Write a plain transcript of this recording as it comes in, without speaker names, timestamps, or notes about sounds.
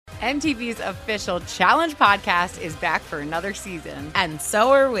MTV's official Challenge podcast is back for another season. And so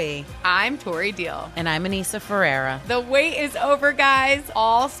are we. I'm Tori Deal. And I'm Anissa Ferreira. The wait is over, guys.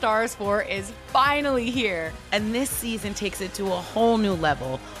 All Stars 4 is finally here. And this season takes it to a whole new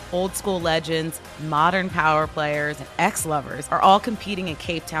level. Old school legends, modern power players, and ex-lovers are all competing in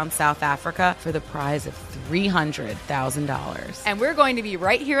Cape Town, South Africa for the prize of $300,000. And we're going to be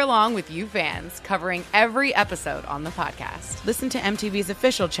right here along with you fans, covering every episode on the podcast. Listen to MTV's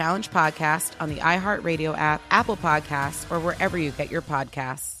official Challenge podcast on the iHeartRadio app, Apple Podcasts, or wherever you get your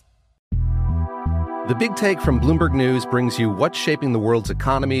podcasts. The Big Take from Bloomberg News brings you what's shaping the world's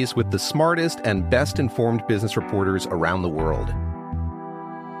economies with the smartest and best-informed business reporters around the world.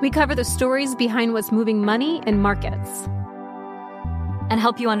 We cover the stories behind what's moving money and markets, and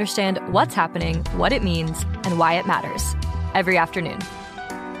help you understand what's happening, what it means, and why it matters every afternoon.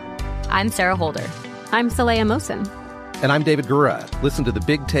 I'm Sarah Holder. I'm Saleha Mohsin. And I'm David Gura. Listen to The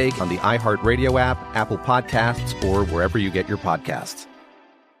Big Take on the iHeartRadio app, Apple Podcasts, or wherever you get your podcasts.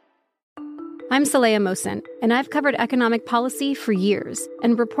 I'm Saleha Mohsin, and I've covered economic policy for years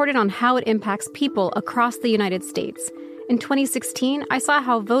and reported on how it impacts people across the United States. In 2016, I saw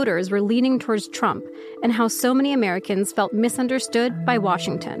how voters were leaning towards Trump and how so many Americans felt misunderstood by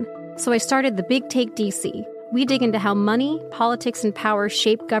Washington. So I started The Big Take DC. We dig into how money, politics, and power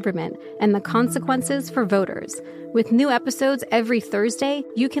shape government and the consequences for voters. With new episodes every Thursday,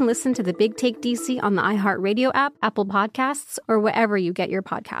 you can listen to The Big Take DC on the iHeartRadio app, Apple Podcasts, or wherever you get your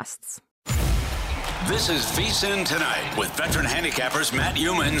podcasts. This is VSiN Tonight with veteran handicappers Matt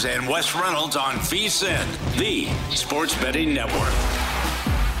Humans and Wes Reynolds on VSiN, the sports betting network.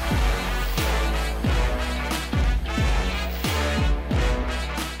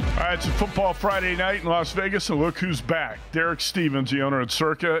 All right, it's a football Friday night in Las Vegas, and look who's back. Derek Stevens, the owner at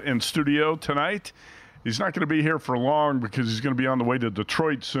Circa, in studio tonight. He's not going to be here for long because he's going to be on the way to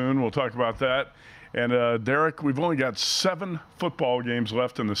Detroit soon. We'll talk about that. And, Derek, we've only got 7 football games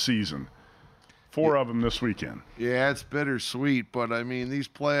left in the season. 4 of them this weekend. Yeah, it's bittersweet, but I mean, these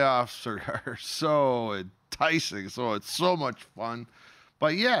playoffs are so enticing, so it's so much fun.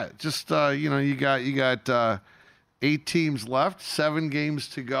 But yeah, just you got 8 teams left, 7 games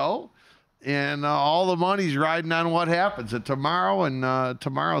to go, and all the money's riding on what happens at tomorrow and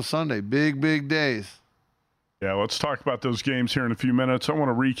tomorrow Sunday. Big days. Yeah, let's talk about those games here in a few minutes. I want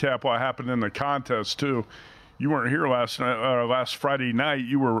to recap what happened in the contest too. You weren't here last Friday night.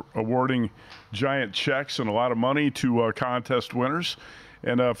 You were awarding giant checks and a lot of money to contest winners.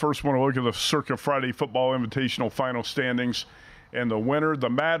 And first, want to look at the Circa Friday Football Invitational final standings. And the winner,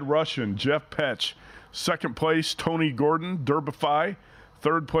 the Mad Russian, Jeff Petch. Second place, Tony Gordon, Derbify.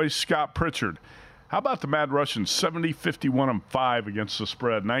 Third place, Scott Pritchard. How about the Mad Russian? 70, 51, and 5 against the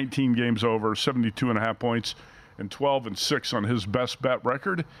spread. 19 games over, 72.5 points, and 12-6 on his best bet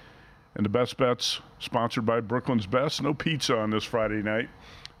record. And the best bets sponsored by Brooklyn's Best. No pizza on this Friday night.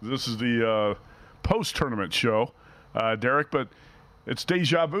 This is the post-tournament show, Derek, but it's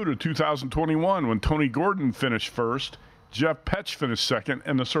deja vu to 2021 when Tony Gordon finished first, Jeff Petch finished second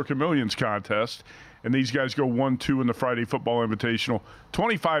in the Circa Millions contest, and these guys go 1-2 in the Friday Football Invitational.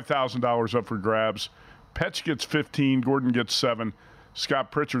 $25,000 up for grabs. Petch gets 15, Gordon gets 7. Scott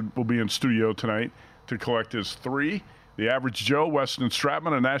Pritchard will be in studio tonight to collect his 3. The Average Joe, Weston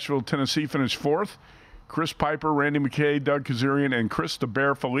Stratman of Nashville, Tennessee, finished 4th. Chris Piper, Randy McKay, Doug Kazarian, and Chris the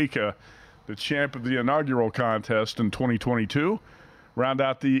Bear Felica, the champ of the inaugural contest in 2022, round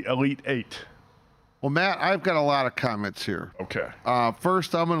out the Elite 8. Well, Matt, I've got a lot of comments here. Okay.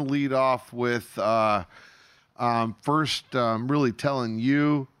 First, I'm going to lead off with really telling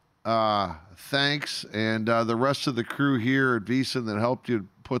you thanks and the rest of the crew here at VSiN that helped you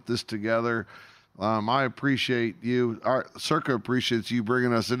put this together. I appreciate you. Circa appreciates you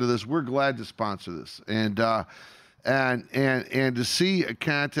bringing us into this. We're glad to sponsor this, and to see a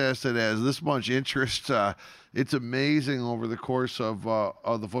contest that has this much interest. It's amazing over the course of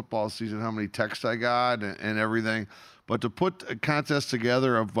the football season how many texts I got and everything. But to put a contest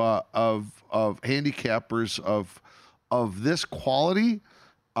together of handicappers of this quality,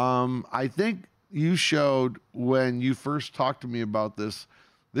 I think you showed when you first talked to me about this.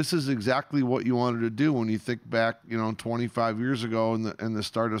 This is exactly what you wanted to do when you think back, 25 years ago in the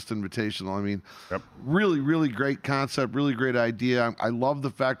Stardust Invitational. I mean, yep. Really, really great concept, really great idea. I love the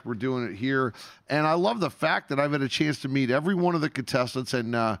fact we're doing it here. And I love the fact that I've had a chance to meet every one of the contestants.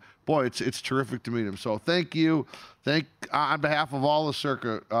 And, boy, it's terrific to meet them. So thank you. On behalf of all the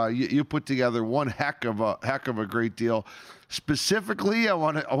Circa, you put together one heck of a great deal. Specifically, I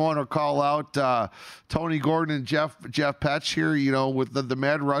want to call out Tony Gordon and Jeff Petch here, with the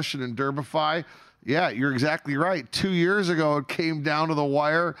Mad Russian and Derbify. Yeah, you're exactly right. 2 years ago, it came down to the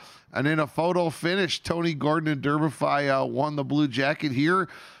wire, and in a photo finish, Tony Gordon and Derbify won the blue jacket. Here,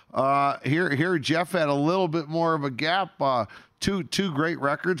 Jeff had a little bit more of a gap. Two great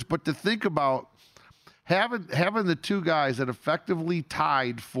records, but to think about having the two guys that effectively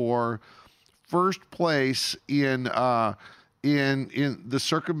tied for first place in the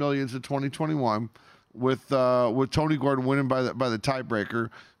Circa Millions of 2021. With Tony Gordon winning by the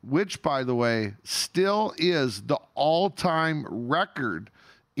tiebreaker, which, by the way, still is the all-time record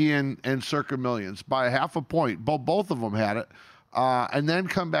in Circa Millions by half a point. Both of them had it, and then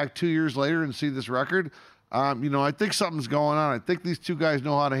come back 2 years later and see this record. I think something's going on. I think these two guys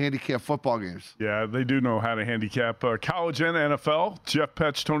know how to handicap football games. Yeah, they do know how to handicap college and NFL. Jeff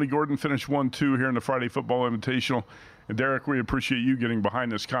Petch, Tony Gordon finished 1-2 here in the Friday Football Invitational. And Derek, we appreciate you getting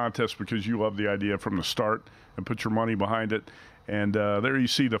behind this contest because you love the idea from the start and put your money behind it. And there you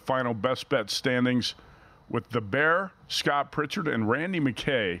see the final best bet standings with the Bear, Scott Pritchard, and Randy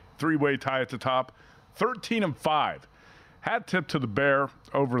McKay. Three-way tie at the top, 13-5. Hat tip to the Bear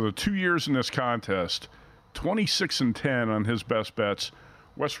over the 2 years in this contest, 26-10 on his best bets.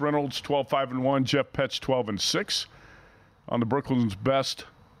 Wes Reynolds, 12-5-1. Jeff Petch, 12-6 on the Brooklyn's best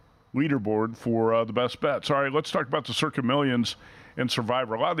leaderboard for the best bets. All right, let's talk about the Circa Millions and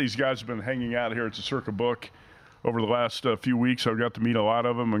Survivor. A lot of these guys have been hanging out here at the Circa book over the last few weeks. I've got to meet a lot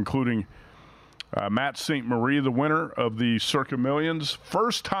of them, including Matt St. Marie, the winner of the Circa Millions.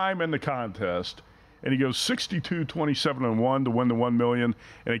 First time in the contest, and he goes 62-27-1 to win the $1 million,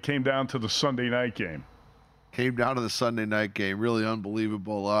 and it came down to the Sunday night game. Came down to the Sunday night game. Really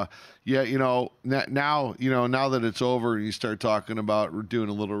unbelievable. Now that it's over and you start talking about doing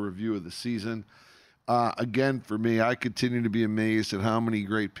a little review of the season, again, for me, I continue to be amazed at how many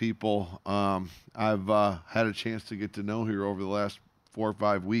great people I've had a chance to get to know here over the last 4 or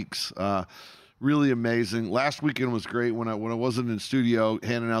 5 weeks. Really amazing. Last weekend was great when I wasn't in studio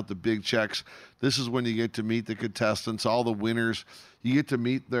handing out the big checks. This is when you get to meet the contestants, all the winners. You get to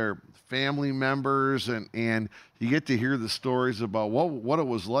meet their family members, and you get to hear the stories about what it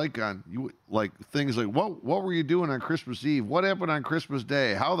was like things like what were you doing on Christmas Eve? What happened on Christmas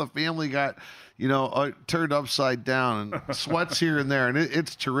Day? How the family got turned upside down, and sweats here and there. And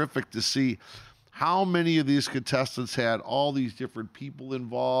it's terrific to see how many of these contestants had all these different people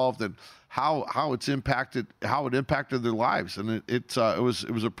involved, and how it impacted their lives. And it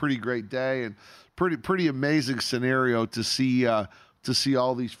was a pretty great day, and pretty amazing scenario to see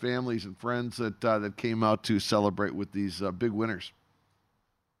all these families and friends that came out to celebrate with these big winners.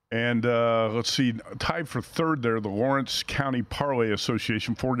 And let's see, tied for third there, the Lawrence County Parlay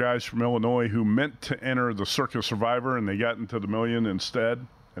Association. 4 guys from Illinois who meant to enter the Circa Survivor, and they got into the million instead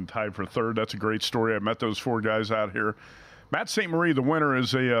and tied for third. That's a great story. I met those 4 guys out here. Matt St. Marie, the winner,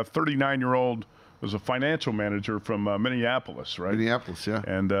 is a 39-year-old, was a financial manager from Minneapolis, right? Minneapolis, yeah.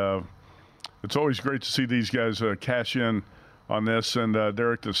 And it's always great to see these guys cash in on this. And,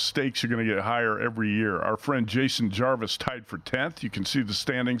 Derek, the stakes are going to get higher every year. Our friend Jason Jarvis tied for 10th. You can see the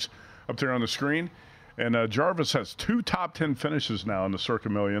standings up there on the screen. And Jarvis has 2 top 10 finishes now in the Circa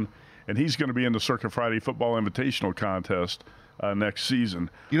Million, and he's going to be in the Circa Friday Football Invitational Contest next season.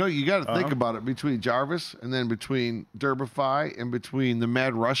 You got to think about it, between Jarvis and then between Derbify and between the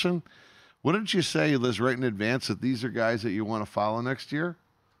Mad Russian. Wouldn't you say, Liz, right in advance that these are guys that you want to follow next year?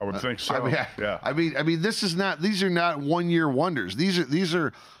 I would think so. Yeah. I mean, these are not one-year wonders. These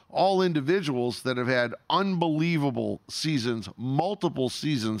are all individuals that have had unbelievable seasons, multiple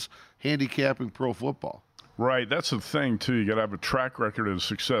seasons handicapping pro football. Right. That's the thing, too. You got to have a track record of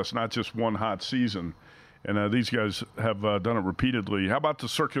success, not just one hot season. And these guys have done it repeatedly. How about the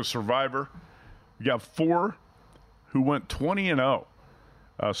Circus Survivor? We got 4 who went 20-0.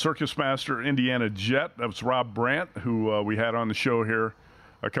 Circus Master Indiana Jet, that was Rob Brandt, who we had on the show here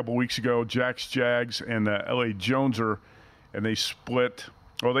a couple weeks ago. Jax Jags and L.A. Joneser, and they split.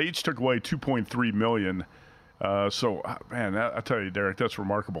 Well, they each took away $2.3 million. So, man, I tell you, Derek, that's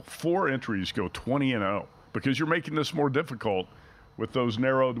remarkable. 4 entries go 20-0 because you're making this more difficult with those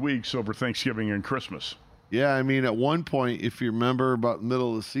narrowed weeks over Thanksgiving and Christmas. Yeah, I mean, at one point, if you remember about the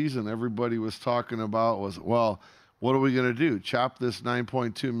middle of the season, everybody was talking about what are we going to do? Chop this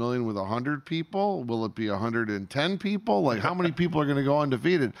 $9.2 million with 100 people? Will it be 110 people? Like, how many people are going to go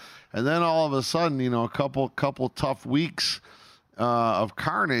undefeated? And then all of a sudden, a couple tough weeks of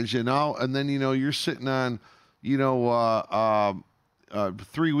carnage, and then you're sitting on, 3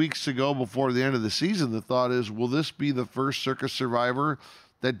 weeks to go before the end of the season. The thought is, will this be the first Circus Survivor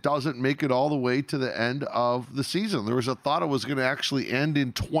that doesn't make it all the way to the end of the season? There was a thought it was going to actually end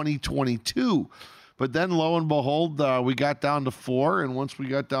in 2022. But then, lo and behold, we got down to 4, and once we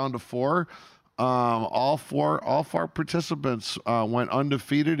got down to 4, All four participants went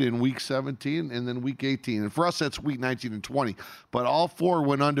undefeated in week 17 and then week 18. And for us, that's week 19 and 20. But all four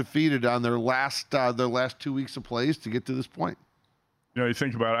went undefeated on their last 2 weeks of plays to get to this point. You know, you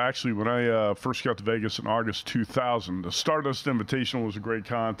think about it, actually, when I first got to Vegas in August 2000, the Stardust Invitational was a great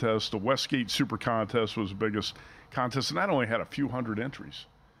contest. The Westgate Super Contest was the biggest contest, and that only had a few hundred entries,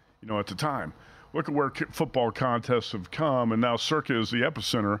 you know, at the time. Look at where football contests have come, and now Circa is the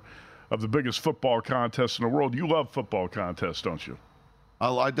epicenter of the biggest football contest in the world. You love football contests, don't you?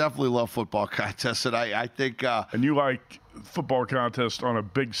 I definitely love football contests, and I think... and you like football contests on a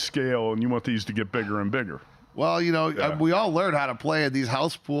big scale, and you want these to get bigger and bigger. Well, you know, we all learn how to play in these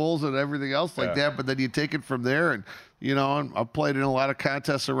house pools and everything else like that, but then you take it from there. And, you know, I played in a lot of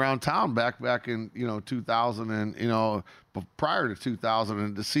contests around town back in, 2000 and, prior to 2000.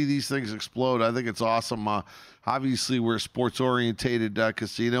 And to see these things explode, I think it's awesome. Obviously, we're a sports-orientated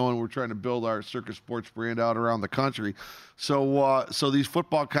casino, and we're trying to build our Circa Sports brand out around the country. So these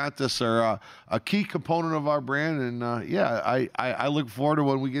football contests are a key component of our brand. And, I look forward to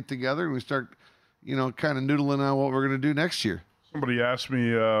when we get together and we start – kind of noodling on what we're going to do next year. Somebody asked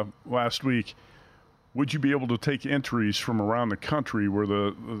me last week, would you be able to take entries from around the country where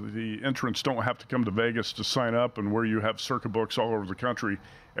the entrants don't have to come to Vegas to sign up, and where you have Circa books all over the country,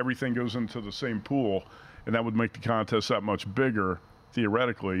 everything goes into the same pool, and that would make the contest that much bigger,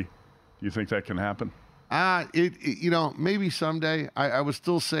 theoretically. Do you think that can happen? Maybe someday. I would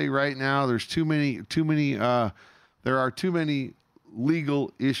still say right now there are too many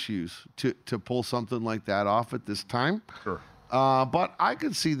legal issues to pull something like that off at this time. Sure. But I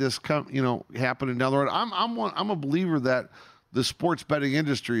could see this happening down the road. I'm a believer that the sports betting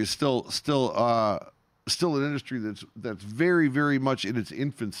industry is still an industry that's very, very much in its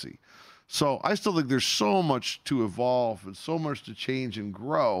infancy. So I still think there's so much to evolve and so much to change and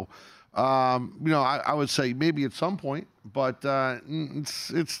grow. I would say maybe at some point, but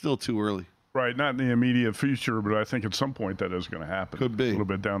it's still too early. Right, not in the immediate future, but I think at some point that is going to happen. Could be. A little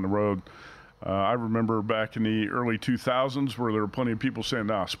bit down the road. I remember back in the early 2000s where there were plenty of people saying,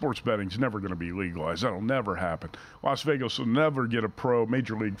 sports betting's never going to be legalized. That'll never happen. Las Vegas will never get a pro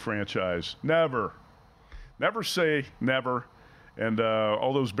major league franchise. Never. Never say never. And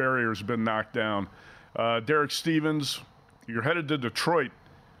all those barriers have been knocked down. Derek Stevens, you're headed to Detroit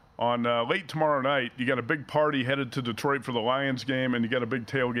on late tomorrow night. You got a big party headed to Detroit for the Lions game, and you got a big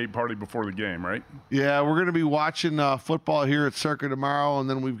tailgate party before the game, right? Yeah, we're going to be watching football here at Circa tomorrow, and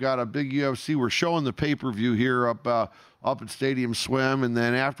then we've got a big UFC. We're showing the pay-per-view here up at Stadium Swim, and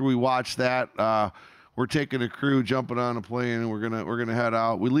then after we watch that, we're taking a crew, jumping on a plane, and we're gonna head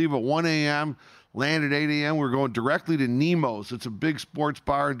out. We leave at 1 a.m., land at 8 a.m. We're going directly to Nemo's. It's a big sports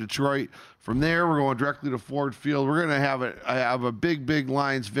bar in Detroit. From there, we're going directly to Ford Field. We're going to have a big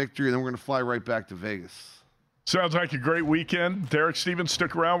Lions victory, and then we're going to fly right back to Vegas. Sounds like a great weekend. Derek Stevens,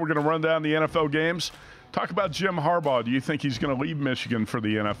 stick around. We're going to run down the NFL games. Talk about Jim Harbaugh. Do you think he's going to leave Michigan for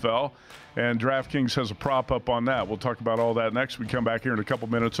the NFL? And DraftKings has a prop up on that. We'll talk about all that next. We come back here in a couple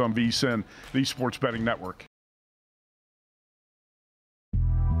minutes on VSiN, the Sports Betting Network.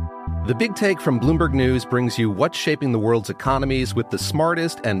 The Big Take from Bloomberg News brings you what's shaping the world's economies with the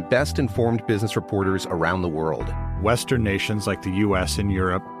smartest and best-informed business reporters around the world. Western nations like the U.S. and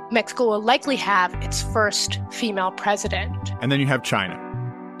Europe. Mexico will likely have its first female president. And then you have China.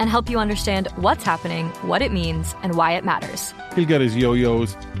 And help you understand what's happening, what it means, and why it matters. He'll get his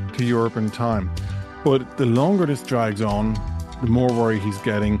yo-yos to Europe in time. But the longer this drags on, the more worry he's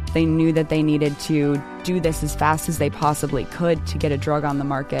getting. They knew that they needed to do this as fast as they possibly could to get a drug on the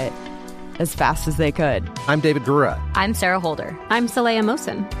market as fast as they could. I'm David Gura. I'm Sarah Holder. I'm Saleha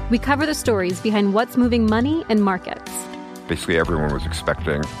Mohsen. We cover the stories behind what's moving money and markets. Basically, everyone was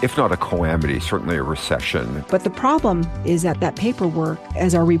expecting, if not a calamity, certainly a recession. But the problem is that paperwork,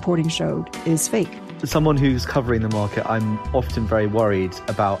 as our reporting showed, is fake. As someone who's covering the market, I'm often very worried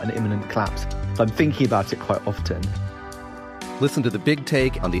about an imminent collapse. So I'm thinking about it quite often. Listen to The Big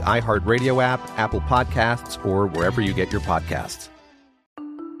Take on the iHeartRadio app, Apple Podcasts, or wherever you get your podcasts.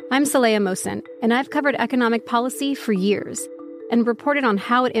 I'm Saleha Mohsen, and I've covered economic policy for years and reported on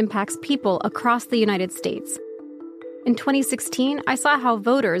how it impacts people across the United States. In 2016, I saw how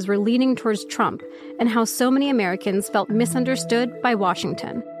voters were leaning towards Trump and how so many Americans felt misunderstood by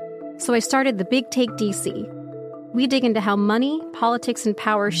Washington. So I started The Big Take DC. We dig into how money, politics, and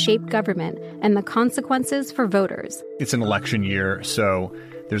power shape government and the consequences for voters. It's an election year, so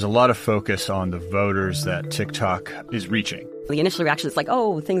there's a lot of focus on the voters that TikTok is reaching. The initial reaction is like,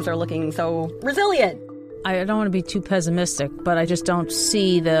 oh, things are looking so resilient. I don't want to be too pessimistic, but I just don't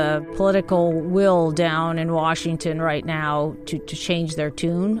see the political will down in Washington right now to change their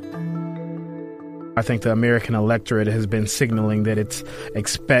tune. I think the American electorate has been signaling that it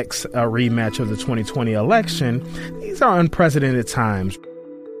expects a rematch of the 2020 election. These are unprecedented times.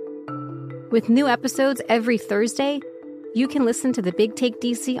 With new episodes every Thursday, you can listen to The Big Take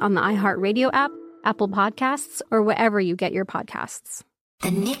DC on the iHeartRadio app, Apple Podcasts, or wherever you get your podcasts. The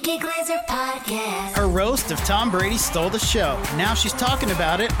Nikki Glaser Podcast. Her roast of Tom Brady stole the show. Now she's talking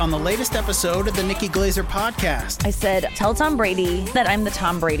about it on the latest episode of the Nikki Glaser Podcast. I said, tell Tom Brady that I'm the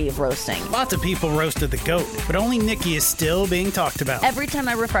Tom Brady of roasting. Lots of people roasted the GOAT, but only Nikki is still being talked about. Every time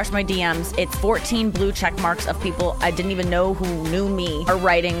I refresh my DMs, it's 14 blue check marks of people I didn't even know who knew me are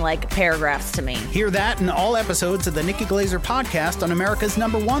writing like paragraphs to me. Hear that in all episodes of the Nikki Glaser Podcast on America's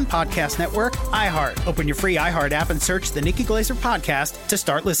 #1 podcast network, iHeart. Open your free iHeart app and search the Nikki Glaser Podcast to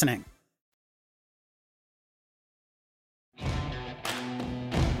start listening.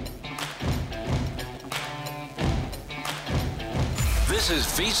 This is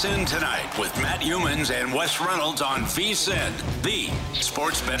VSiN Tonight with Matt Humans and Wes Reynolds on VSiN, the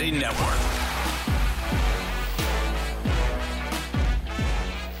sports betting network.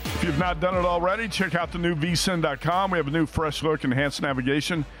 If you've not done it already, check out the new VSiN.com. We have a new fresh look, enhanced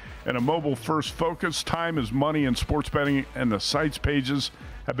navigation, and a mobile-first focus. Time is money in sports betting, and the site's pages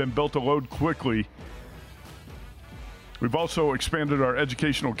have been built to load quickly. We've also expanded our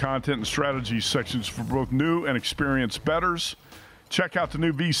educational content and strategy sections for both new and experienced bettors. Check out the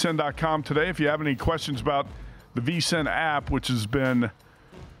new VSiN.com today. If you have any questions about the VSiN app, which has been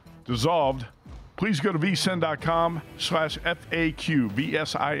dissolved, please go to VSiN.com/FAQ,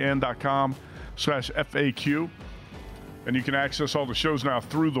 VSIN.com/FAQ. And you can access all the shows now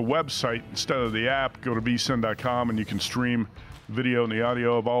through the website instead of the app. Go to VSiN.com and you can stream video and the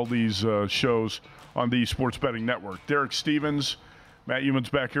audio of all these shows on the Sports Betting Network. Derek Stevens, Matt Humans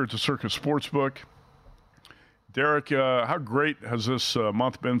back here at the Circus Sportsbook. Derek, how great has this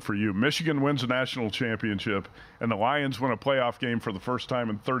month been for you? Michigan wins a national championship, and the Lions win a playoff game for the first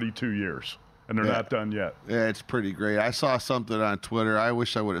time in 32 years, and they're not done yet. Yeah, it's pretty great. I saw something on Twitter. I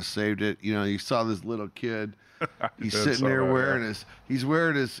wish I would have saved it. You know, you saw this little kid. He's sitting there wearing he's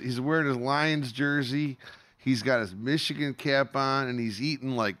wearing his Lions jersey. He's got his Michigan cap on, and he's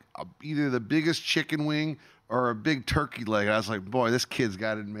eating like either the biggest chicken wing or a big turkey leg. I was like, boy, this kid's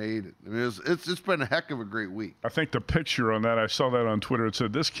got it made. I mean, it's been a heck of a great week. I think the picture on that, I saw that on Twitter. It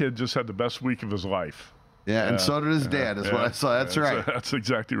said, this kid just had the best week of his life. Yeah, and so did his dad, is what I saw. That's right. That's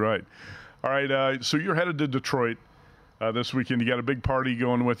exactly right. All right, so you're headed to Detroit this weekend. You got a big party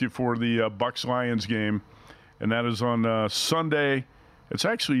going with you for the Bucs-Lions game, and that is on Sunday. It's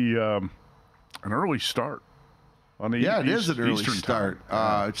actually an early start. It is an early start.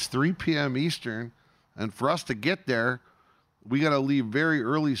 It's 3 p.m. Eastern, and for us to get there, we got to leave very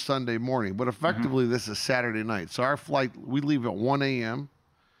early Sunday morning. But effectively, this is Saturday night. So our flight, we leave at 1 a.m.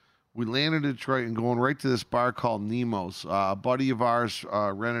 We land in Detroit and going right to this bar called Nemo's. A buddy of ours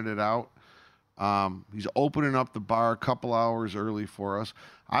rented it out. He's opening up the bar a couple hours early for us.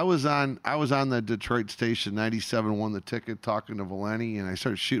 I was on the Detroit station 97, won the ticket, talking to Valenti, and I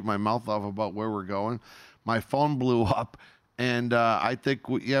started shooting my mouth off about where we're going. My phone blew up, and I think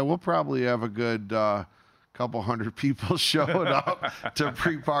we'll probably have a good couple hundred people showing up to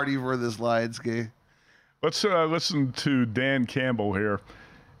pre-party for this Lions game. Let's listen to Dan Campbell here,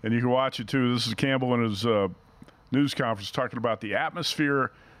 and you can watch it too. This is Campbell in his news conference talking about the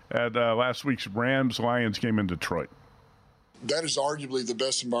atmosphere at last week's Rams-Lions game in Detroit. That is arguably the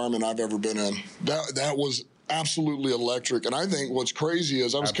best environment I've ever been in. That was absolutely electric. And I think what's crazy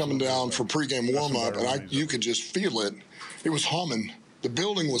is I was coming down for pregame warm-up, and you could just feel it. It was humming. The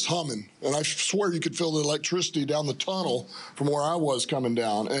building was humming. And I swear you could feel the electricity down the tunnel from where I was coming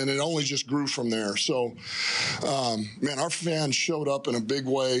down. And it only just grew from there. So, man, our fans showed up in a big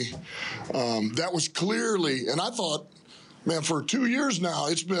way. That was clearly, and I thought, man, for 2 years now,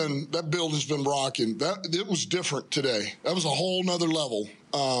 that building's been rocking. It was different today. That was a whole nother level,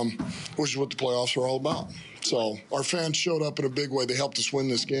 which is what the playoffs are all about. So our fans showed up in a big way. They helped us win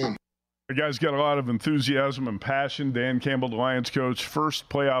this game. The guy's got a lot of enthusiasm and passion. Dan Campbell, the Lions coach, first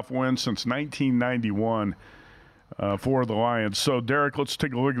playoff win since 1991 for the Lions. So, Derek, let's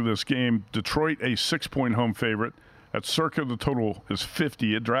take a look at this game. Detroit, a 6-point home favorite. At Circa, the total is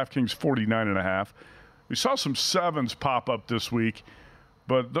 50. At DraftKings, 49.5. We saw some 7s pop up this week,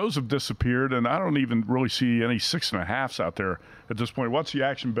 but those have disappeared, and I don't even really see any 6.5s out there at this point. What's the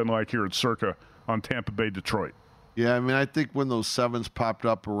action been like here at Circa on Tampa Bay, Detroit? Yeah, I mean, I think when those 7s popped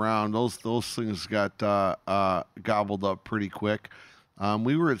up around, those things got gobbled up pretty quick.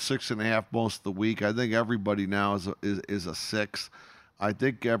 We were at 6.5 most of the week. I think everybody now is a 6. I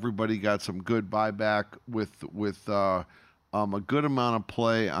think everybody got some good buyback with a good amount of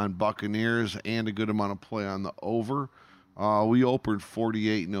play on Buccaneers and a good amount of play on the over. We opened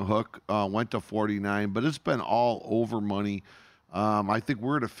 48 in the hook, went to 49, but it's been all over money. I think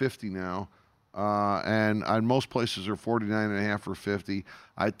we're at a 50 now, and on most places are 49.5 or 50.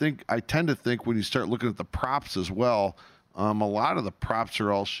 I tend to think when you start looking at the props as well, a lot of the props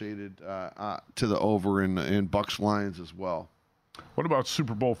are all shaded to the over in Bucks Lions as well. What about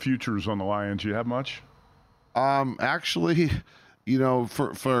Super Bowl futures on the Lions? Do you have much? Actually,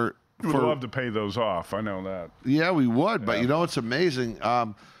 for we'd love to pay those off. I know that. Yeah, we would, but it's amazing.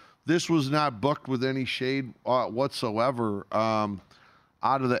 This was not booked with any shade whatsoever. Out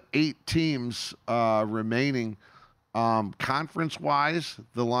of the 8 teams remaining, conference-wise,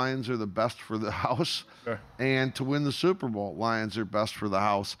 the Lions are the best for the house, and to win the Super Bowl, Lions are best for the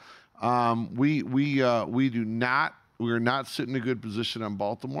house. We are not sitting in a good position on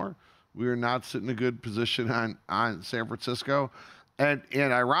Baltimore. We are not sitting in a good position on San Francisco. And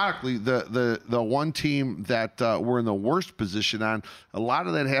ironically, the one team that we're in the worst position on, a lot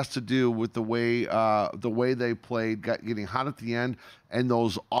of that has to do with the way they played, getting hot at the end, and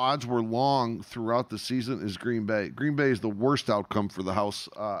those odds were long throughout the season, is Green Bay. Green Bay is the worst outcome for the house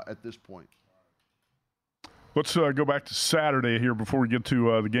at this point. Let's go back to Saturday here before we get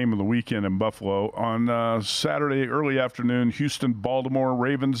to the game of the weekend in Buffalo. On Saturday, early afternoon, Houston, Baltimore,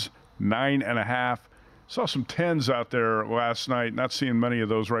 Ravens, 9.5. Saw some 10s out there last night. Not seeing many of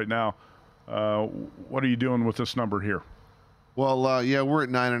those right now. What are you doing with this number here? Well, we're at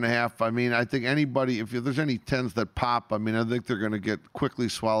 9.5. I mean, I think anybody, if there's any 10s that pop, I mean, I think they're going to get quickly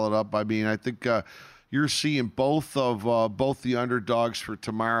swallowed up. I mean, I think you're seeing both the underdogs for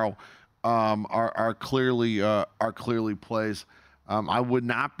tomorrow are clearly plays. I would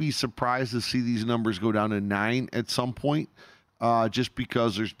not be surprised to see these numbers go down to 9 at some point. Just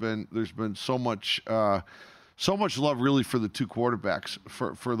because there's been so much love really for the two quarterbacks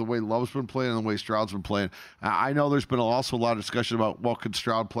for the way Love's been playing and the way Stroud's been playing. I know there's been also a lot of discussion about, well, can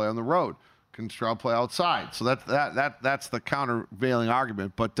Stroud play on the road? Can Stroud play outside? So that's the countervailing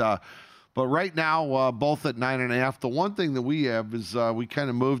argument. But right now, both at 9.5. The one thing that we have is we kind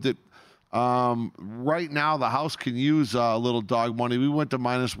of moved it. Right now, the house can use a little dog money. We went to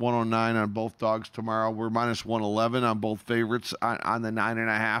 -109 on both dogs tomorrow. We're -111 on both favorites on the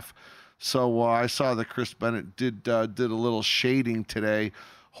 9.5. So I saw that Chris Bennett did a little shading today,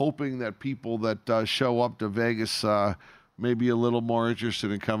 hoping that people that show up to Vegas may be a little more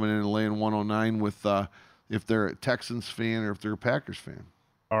interested in coming in and laying 109 with if they're a Texans fan or if they're a Packers fan.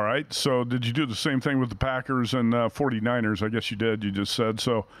 All right. So did you do the same thing with the Packers and 49ers? I guess you did. You just said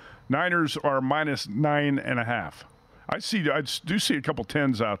so. Niners are -9.5. I do see a couple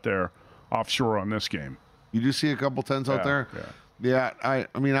 10s out there offshore on this game. You do see a couple 10s out there? Yeah. I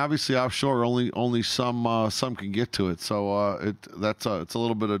mean, obviously offshore only some can get to it, so it's a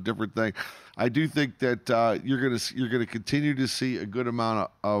little bit of a different thing. I do think that you're gonna continue to see a good amount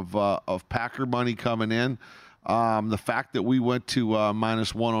of Packer money coming in. The fact that we went to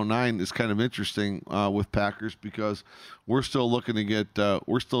 -109 is kind of interesting with Packers because we're still looking to get a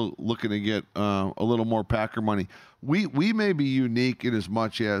little more Packer money. We may be unique in as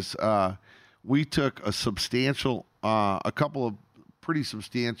much as we took a couple of pretty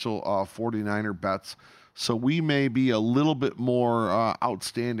substantial 49er bets, so we may be a little bit more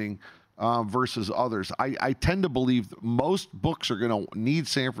outstanding versus others. I tend to believe that most books are going to need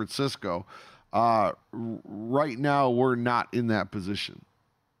San Francisco. Right now, we're not in that position.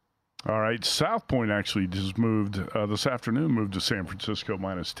 All right. South Point actually just moved this afternoon, moved to San Francisco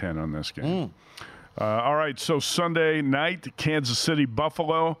 -10 on this game. All right. So Sunday night, Kansas City,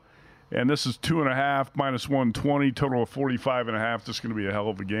 Buffalo. And this is 2.5, -120, total of 45.5. This is going to be a hell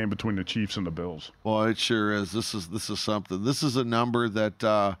of a game between the Chiefs and the Bills. Well, it sure is. This is something. This is a number that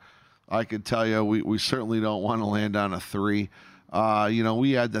I can tell you we certainly don't want to land on a 3.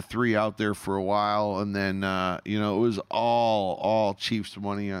 We had the 3 out there for a while, and then it was all Chiefs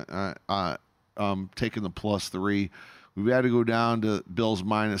money taking the +3. We had to go down to Bills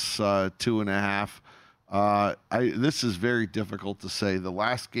 -2.5. This is very difficult to say. The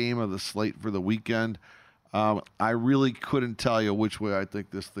last game of the slate for the weekend, I really couldn't tell you which way I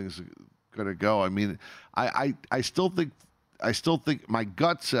think this thing's going to go. I mean, I still think my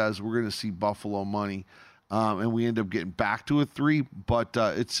gut says we're going to see Buffalo money. And we end up getting back to a 3, but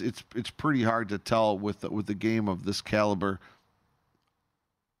it's pretty hard to tell with the game of this caliber.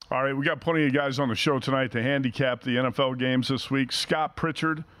 All right, we got plenty of guys on the show tonight to handicap the NFL games this week. Scott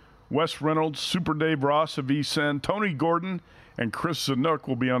Pritchard, Wes Reynolds, Super Dave Ross of VSiN, Tony Gordon, and Chris Zanuck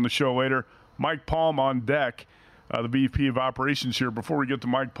will be on the show later. Mike Palm on deck, the VP of Operations here. Before we get to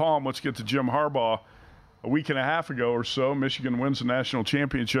Mike Palm, let's get to Jim Harbaugh. a week and a half ago or so, Michigan wins the national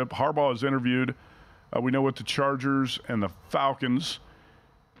championship. Harbaugh is interviewed. We know what the Chargers and the Falcons.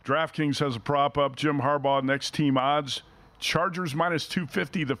 DraftKings has a prop up. Jim Harbaugh, next team odds. Chargers minus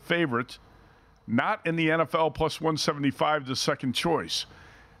 250, the favorite. Not in the NFL, plus 175, the second choice.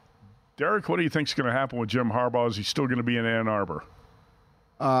 Derek, what do you think is going to happen with Jim Harbaugh? Is he still going to be in Ann Arbor?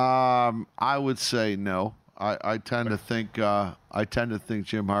 I would say no. I tend to think Jim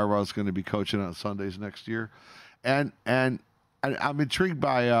Harbaugh is going to be coaching on Sundays next year, and I'm intrigued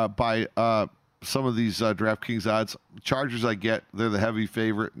by some of these DraftKings odds. Chargers, I get, they're the heavy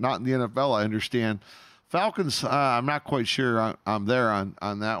favorite. Not in the NFL, I understand. Falcons, I'm not quite sure I'm there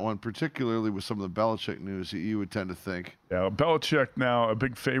on that one, particularly with some of the Belichick news that you would tend to think. Yeah, Belichick now a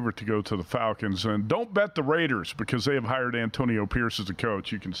big favorite to go to the Falcons. And don't bet the Raiders because they have hired Antonio Pierce as a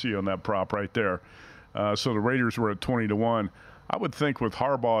coach. You can see on that prop right there. So the Raiders were at 20-1. I would think with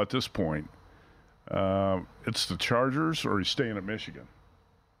Harbaugh at this point, it's the Chargers or he's staying at Michigan.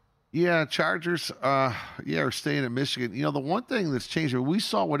 Yeah, Chargers, are staying at Michigan. You know, the one thing that's changed, we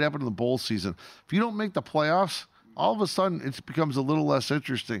saw what happened in the bowl season. If you don't make the playoffs, all of a sudden it becomes a little less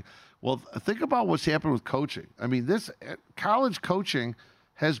interesting. Well, think about what's happened with coaching. I mean, this college coaching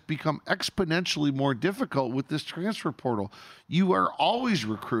has become exponentially more difficult with this transfer portal. You are always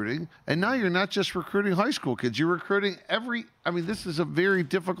recruiting, and now you're not just recruiting high school kids. You're recruiting this is a very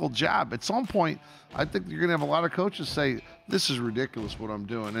difficult job. At some point, I think you're going to have a lot of coaches say, this is ridiculous what I'm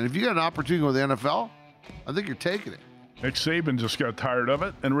doing. And if you got an opportunity to go to the NFL, I think you're taking it. Nick Saban just got tired of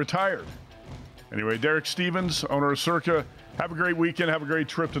it and retired. Anyway, Derek Stevens, owner of Circa, have a great weekend. Have a great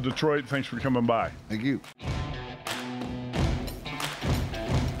trip to Detroit. Thanks for coming by. Thank you.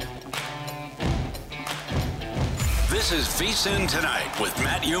 This is VSiN Tonight with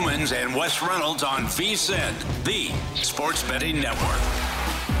Matt Humans and Wes Reynolds on VSiN, the sports betting network.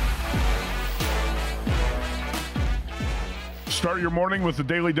 Start your morning with the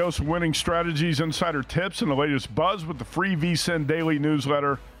daily dose of winning strategies, insider tips, and the latest buzz with the free VSiN daily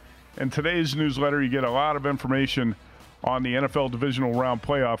newsletter. In today's newsletter, you get a lot of information on the NFL divisional round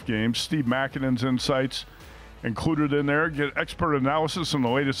playoff games. Steve Makinen's insights included in there. Get expert analysis and the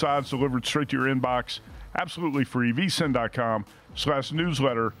latest odds delivered straight to your inbox. Absolutely free.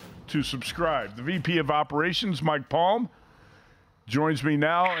 VSiN.com/newsletter to subscribe. The VP of Operations, Mike Palm, joins me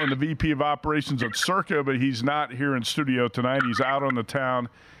now, and the VP of Operations at Circa, but he's not here in studio tonight. He's out on the town.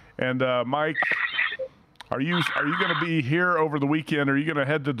 And Mike, are you going to be here over the weekend? Or are you going to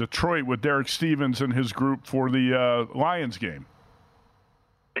head to Detroit with Derek Stevens and his group for the Lions game?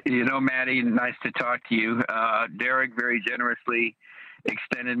 You know, Matty, nice to talk to you. Derek very generously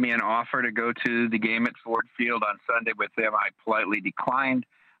extended me an offer to go to the game at Ford Field on Sunday with them. I politely declined.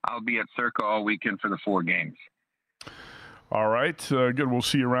 I'll be at Circa all weekend for the 4 games. All right. Good. We'll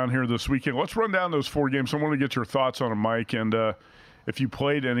see you around here this weekend. Let's run down those 4 games. I want to get your thoughts on them, Mike, and if you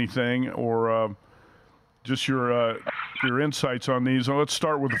played anything or just your insights on these. Let's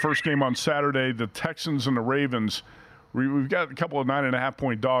start with the first game on Saturday, the Texans and the Ravens. We've got a couple of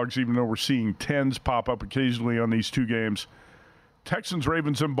 9.5-point dogs, even though we're seeing 10s pop up occasionally on these 2 games. Texans,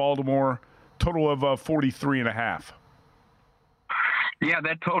 Ravens in Baltimore, total of 43.5. Yeah,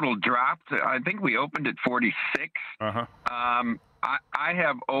 that total dropped. I think we opened at 46. Uh-huh. I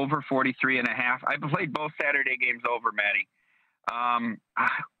have over 43.5. I played both Saturday games over, Matty.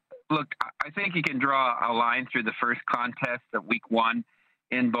 Look, I think you can draw a line through the first contest of week 1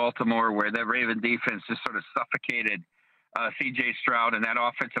 in Baltimore where the Raven defense just sort of suffocated C.J. Stroud, and that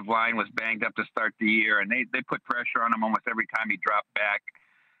offensive line was banged up to start the year, and they put pressure on him almost every time he dropped back.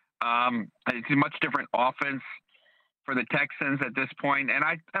 It's a much different offense for the Texans at this point, and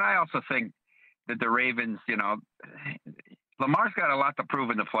I also think that the Ravens, Lamar's got a lot to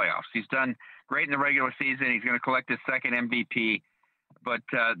prove in the playoffs. He's done great in the regular season. He's going to collect his second MVP, but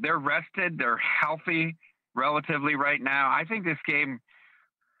they're rested. They're healthy relatively right now. I think this game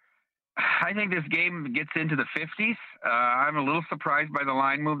gets into the 50s. I'm a little surprised by the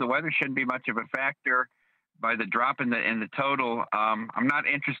line move. The weather shouldn't be much of a factor by the drop in the total. I'm not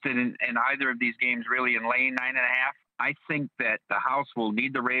interested in either of these games really in laying 9.5. I think that the house will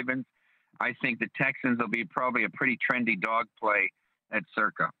need the Ravens. I think the Texans will be probably a pretty trendy dog play at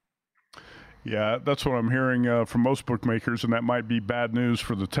Circa. Yeah, that's what I'm hearing from most bookmakers, and that might be bad news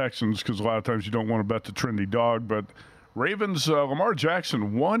for the Texans because a lot of times you don't want to bet the trendy dog, but Ravens, Lamar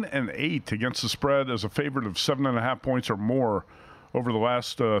Jackson, 1-8 against the spread as a favorite of 7.5 points or more over the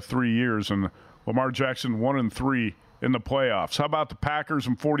last 3 years. And Lamar Jackson, 1-3 in the playoffs. How about the Packers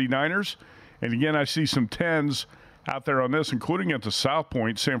and 49ers? And again, I see some 10s out there on this, including at the South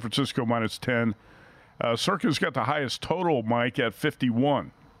Point, San Francisco minus 10. Circa's got the highest total, Mike, at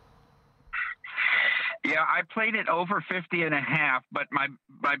 51. Yeah, I played it over 50.5, but my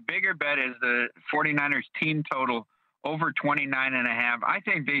bigger bet is the 49ers team total over 29.5. I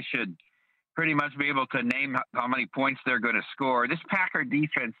think they should pretty much be able to name how many points they're going to score. This Packer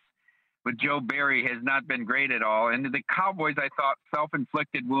defense with Joe Barry has not been great at all. And the Cowboys, I thought,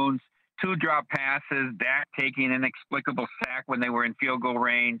 self-inflicted wounds, 2 drop passes, Dak taking an inexplicable sack when they were in field goal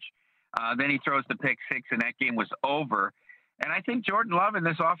range. Then he throws the pick 6, and that game was over. And I think Jordan Love and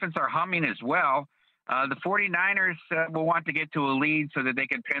this offense are humming as well. The 49ers will want to get to a lead so that they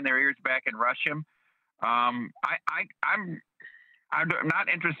can pin their ears back and rush him. I'm not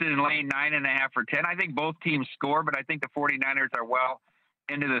interested in laying 9.5 or 10. I think both teams score, but I think the 49ers are well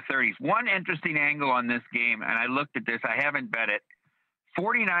into the 30s. One interesting angle on this game, and I looked at this, I haven't bet it.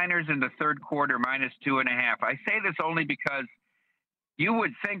 49ers in the third quarter minus 2.5. I say this only because you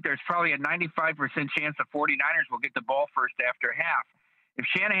would think there's probably a 95% chance the 49ers will get the ball first after half. If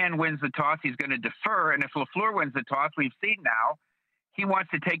Shanahan wins the toss, he's going to defer. And if LaFleur wins the toss, we've seen now, he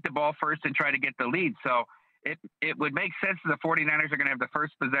wants to take the ball first and try to get the lead. So it would make sense that the 49ers are going to have the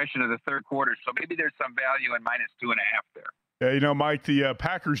first possession of the third quarter. So maybe there's some value in minus 2.5 there. Yeah, you know, Mike, the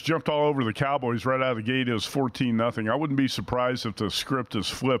Packers jumped all over the Cowboys right out of the gate. It was 14-0. I wouldn't be surprised if the script is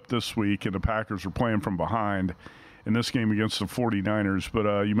flipped this week and the Packers are playing from behind in this game against the 49ers.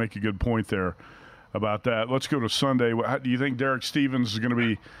 But you make a good point there about that. Let's go to Sunday. Do you think Derek Stevens is going to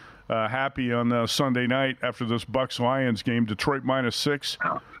be happy on Sunday night after this Bucs-Lions game? Detroit minus 6,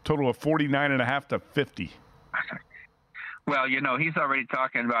 total of 49.5 to 50. Well, you know, he's already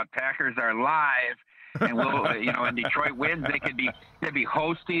talking about Packers are live. And we'll, you know, when Detroit wins, they'd be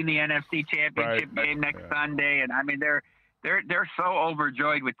hosting the NFC Championship game next Sunday. And I mean, they're so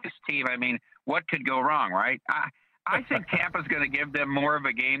overjoyed with this team. I mean, what could go wrong, right? I think Tampa's going to give them more of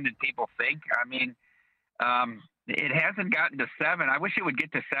a game than people think. I mean, it hasn't gotten to 7. I wish it would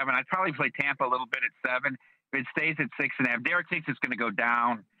get to 7. I'd probably play Tampa a little bit at 7. If it stays at 6.5, Derek thinks it's going to go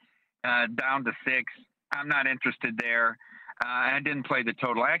down to 6. I'm not interested there. I didn't play the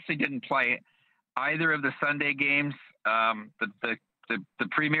total. I actually didn't play either of the Sunday games. The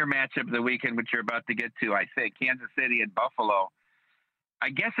premier matchup of the weekend, which you're about to get to, I think, Kansas City and Buffalo. I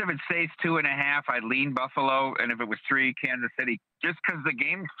guess if it stays 2.5, I'd lean Buffalo, and if it was 3, Kansas City, just because the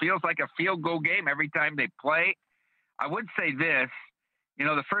game feels like a field goal game every time they play. I would say this, you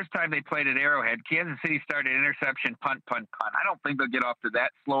know, the first time they played at Arrowhead, Kansas City started interception, punt, punt, punt. I don't think they'll get off to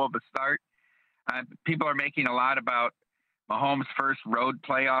that slow of a start. People are making a lot about Mahomes' first road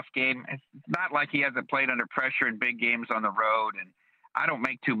playoff game. It's not like he hasn't played under pressure in big games on the road, and I don't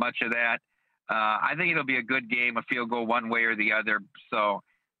make too much of that. I think it'll be a good game, a field goal one way or the other. So,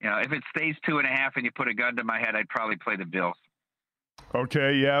 you know, if it stays 2.5 and you put a gun to my head, I'd probably play the Bills.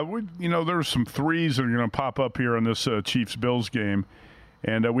 Okay, yeah. There's some threes that are going to pop up here in this Chiefs-Bills game.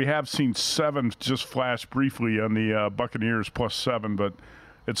 And we have seen 7 just flash briefly on the Buccaneers plus 7, but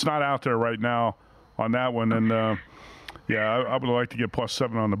it's not out there right now on that one. And, I would like to get plus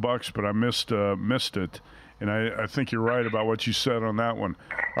 7 on the Bucs, but I missed it. And I think you're right about what you said on that one.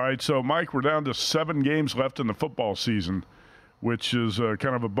 All right, so, Mike, we're down to 7 games left in the football season, which is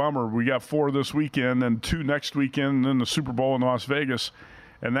kind of a bummer. We got 4 this weekend, then 2 next weekend, and then the Super Bowl in Las Vegas,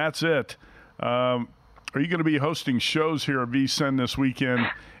 and that's it. Are you going to be hosting shows here at VSiN this weekend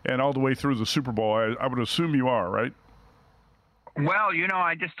and all the way through the Super Bowl? I would assume you are, right? Well, you know,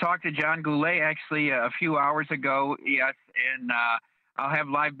 I just talked to John Goulet actually a few hours ago, yes, and I'll have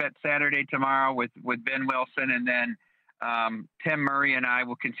live bet Saturday tomorrow with Ben Wilson, and then Tim Murray and I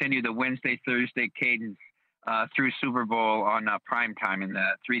will continue the Wednesday, Thursday cadence through Super Bowl on prime time in the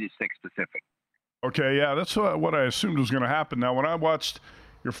 3 to 6 Pacific. Okay, yeah, that's what I assumed was going to happen. Now, when I watched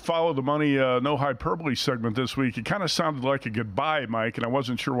your Follow the Money No Hyperbole segment this week, it kind of sounded like a goodbye, Mike, and I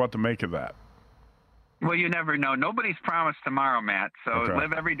wasn't sure what to make of that. Well, you never know. Nobody's promised tomorrow, Matt, so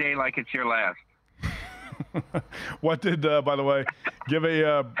live every day like it's your last. What did, by the way, give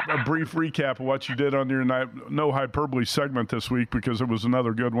a brief recap of what you did on your No Hyperbole segment this week, because it was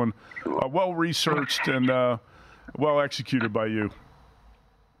another good one. Well-researched and well-executed by you.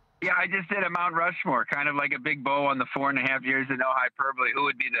 Yeah, I just did a Mount Rushmore, kind of like a big bow on the 4.5 years of No Hyperbole. Who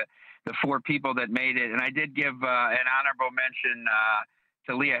would be the 4 people that made it? And I did give an honorable mention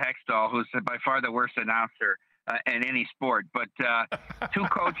to Leah Hextall, who's by far the worst announcer in any sport. But 2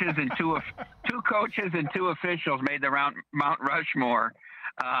 coaches and 2 officials made the Mount Rushmore.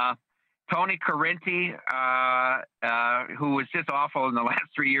 Tony Correnti, who was just awful in the last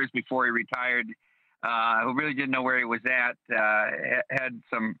 3 years before he retired, who really didn't know where he was at, had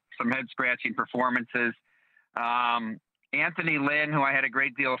some head-scratching performances. Anthony Lynn, who I had a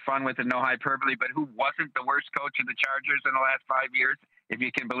great deal of fun with in No Hyperbole, but who wasn't the worst coach of the Chargers in the last 5 years. if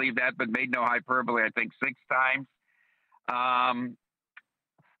you can believe that, but made no hyperbole, I think 6 times.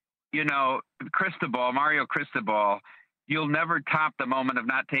 Mario Cristobal, you'll never top the moment of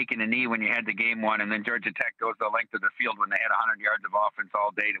not taking a knee when you had the game won, and then Georgia Tech goes the length of the field when they had 100 yards of offense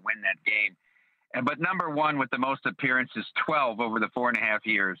all day to win that game. But number one with the most appearances, 12 over the 4.5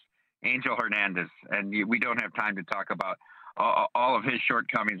 years, Angel Hernandez. And we don't have time to talk about all of his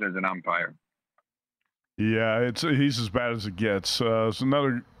shortcomings as an umpire. Yeah, he's as bad as it gets. It's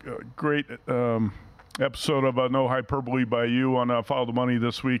another great episode of No Hyperbole by you on Follow the Money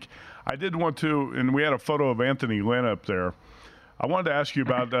this week. I did want to, and we had a photo of Anthony Lynn up there. I wanted to ask you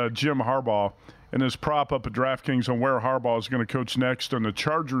about Jim Harbaugh and his prop up at DraftKings on where Harbaugh is going to coach next, and the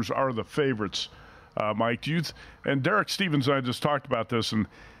Chargers are the favorites. Mike, and Derek Stevens and I just talked about this, and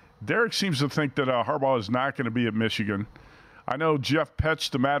Derek seems to think that Harbaugh is not going to be at Michigan. I know Jeff Petch,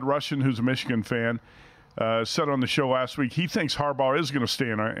 the Mad Russian, who's a Michigan fan, said on the show last week he thinks Harbaugh is going to stay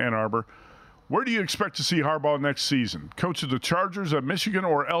in Ann Arbor. Where do you expect to see Harbaugh next season? Coach of the Chargers at Michigan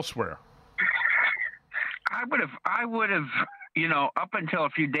or elsewhere? I would have, up until a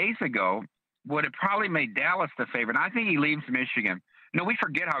few days ago, would have probably made Dallas the favorite. I think he leaves Michigan. We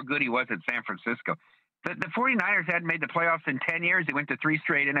forget how good he was at San Francisco. The 49ers hadn't made the playoffs in 10 years. They went to 3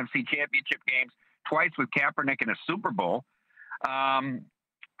 straight NFC championship games, twice with Kaepernick in a Super Bowl.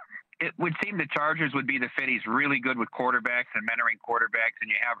 It would seem the Chargers would be the fit. He's really good with quarterbacks and mentoring quarterbacks, and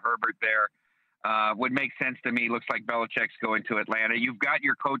you have Herbert there. Would make sense to me. Looks like Belichick's going to Atlanta. You've got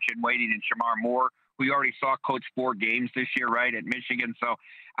your coach in waiting in Shamar Moore, who you already saw coach 4 games this year, right, at Michigan. So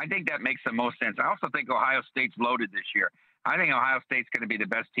I think that makes the most sense. I also think Ohio State's loaded this year. I think Ohio State's going to be the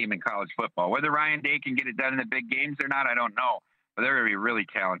best team in college football. Whether Ryan Day can get it done in the big games or not, I don't know. But they're going to be really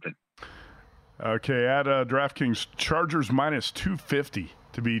talented. Okay, at DraftKings, Chargers minus 250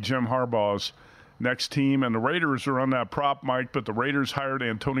 to be Jim Harbaugh's next team. And the Raiders are on that prop, Mike, but the Raiders hired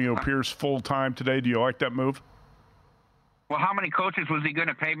Antonio Pierce full-time today. Do you like that move? Well, how many coaches was he going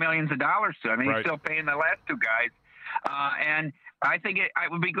to pay millions of dollars to? I mean, right. He's still paying the last 2 guys. And I think it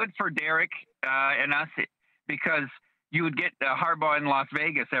would be good for Derek and us because you would get Harbaugh in Las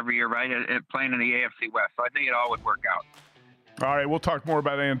Vegas every year, right, playing in the AFC West. So I think it all would work out. All right, we'll talk more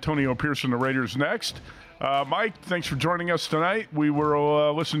about Antonio Pierce and the Raiders next. Mike, thanks for joining us tonight. We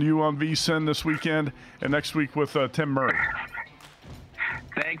will listen to you on VSiN this weekend and next week with Tim Murray.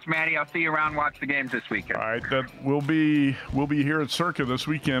 Thanks, Matty. I'll see you around. Watch the games this weekend. All right, we'll be here at Circa this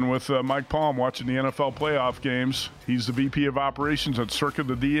weekend with Mike Palm watching the NFL playoff games. He's the VP of Operations at Circa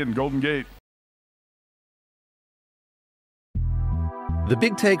the D in Golden Gate. The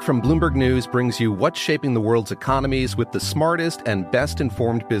Big Take from Bloomberg News brings you what's shaping the world's economies with the smartest and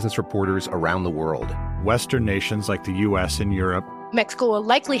best-informed business reporters around the world. Western nations like the U.S. and Europe. Mexico will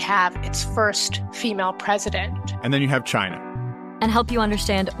likely have its first female president. And then you have China. And help you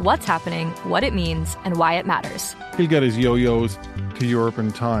understand what's happening, what it means, and why it matters. He'll get his yo-yos to Europe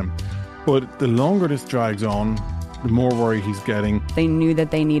in time. But the longer this drags on, the more worry he's getting. They knew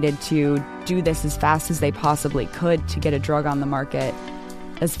that they needed to do this as fast as they possibly could to get a drug on the market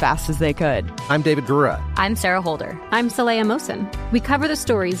as fast as they could. I'm David Gura. I'm Sarah Holder. I'm Saleha Mohsin. We cover the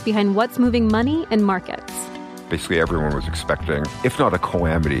stories behind what's moving money and markets. Basically, everyone was expecting, if not a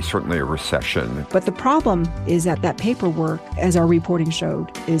calamity, certainly a recession. But the problem is that paperwork, as our reporting showed,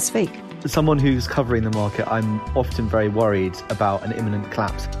 is fake. As someone who's covering the market, I'm often very worried about an imminent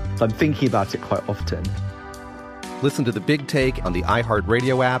collapse. So I'm thinking about it quite often. Listen to The Big Take on the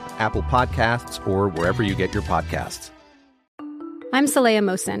iHeartRadio app, Apple Podcasts, or wherever you get your podcasts. I'm Saleha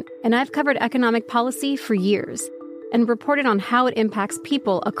Mohsin, and I've covered economic policy for years and reported on how it impacts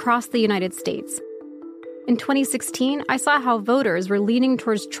people across the United States. In 2016, I saw how voters were leaning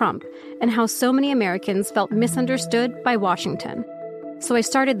towards Trump and how so many Americans felt misunderstood by Washington. So I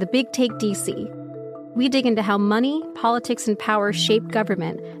started The Big Take DC. We dig into how money, politics, and power shape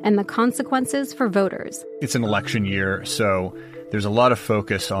government and the consequences for voters. It's an election year, so there's a lot of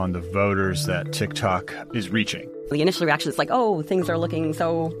focus on the voters that TikTok is reaching. The initial reaction is like, oh, things are looking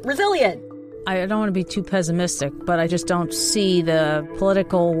so resilient. I don't want to be too pessimistic, but I just don't see the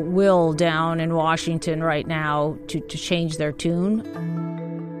political will down in Washington right now to change their tune.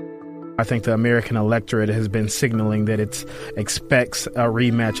 I think the American electorate has been signaling that it expects a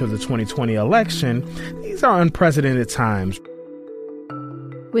rematch of the 2020 election. These are unprecedented times.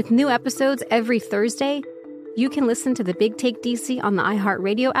 With new episodes every Thursday, you can listen to The Big Take DC on the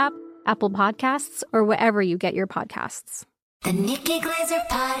iHeartRadio app, Apple Podcasts, or wherever you get your podcasts. The Nikki Glaser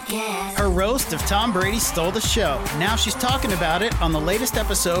Podcast. Her roast of Tom Brady stole the show. Now she's talking about it on the latest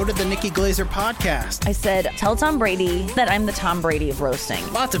episode of the Nikki Glaser Podcast. I said, tell Tom Brady that I'm the Tom Brady of roasting.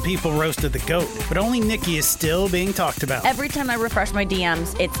 Lots of people roasted the GOAT, but only Nikki is still being talked about. Every time I refresh my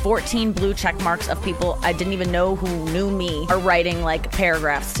DMs, it's 14 blue check marks of people I didn't even know who knew me are writing like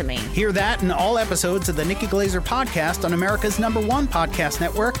paragraphs to me. Hear that in all episodes of the Nikki Glaser Podcast on America's #1 podcast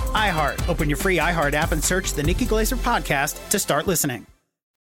network, iHeart. Open your free iHeart app and search the Nikki Glaser Podcast to start listening.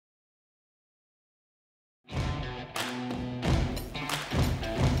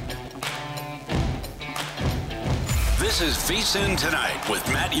 This is VSiN Tonight with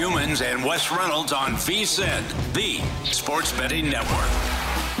Matt Humans and Wes Reynolds on VSiN, the sports betting network.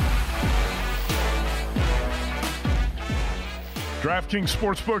 DraftKings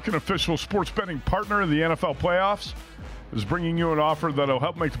Sportsbook, an official sports betting partner of the NFL playoffs, is bringing you an offer that'll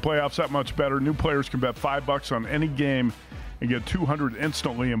help make the playoffs that much better. New players can bet $5 on any game and get $200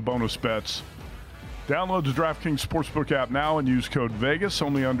 instantly in bonus bets. Download the DraftKings Sportsbook app now and use code VEGAS,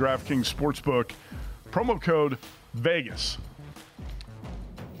 only on DraftKings Sportsbook. Promo code VEGAS.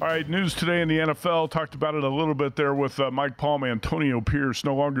 All right, news today in the NFL. Talked about it a little bit there with Mike Palm. Antonio Pierce,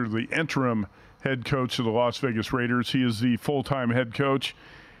 no longer the interim head coach of the Las Vegas Raiders. He is the full-time head coach.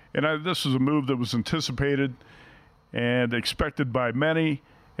 And this is a move that was anticipated and expected by many.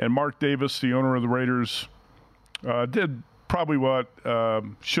 And Mark Davis, the owner of the Raiders, did probably what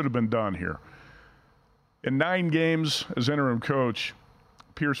should have been done here. In 9 games as interim coach,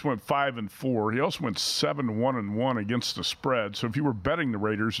 Pierce went 5-4. He also went 7-1-1 against the spread. So if you were betting the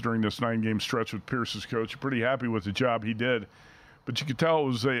Raiders during this 9-game stretch with Pierce as coach, you're pretty happy with the job he did. But you could tell it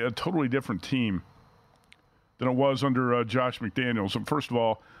was a totally different team than it was under Josh McDaniels. And first of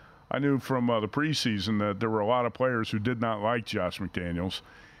all, I knew from the preseason that there were a lot of players who did not like Josh McDaniels.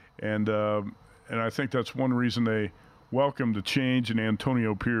 And I think that's one reason they welcomed the change in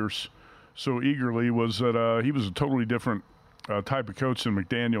Antonio Pierce so eagerly, was that he was a totally different type of coach than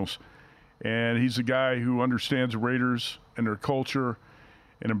McDaniels. And he's a guy who understands the Raiders and their culture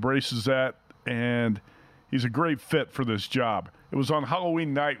and embraces that. And he's a great fit for this job. It was on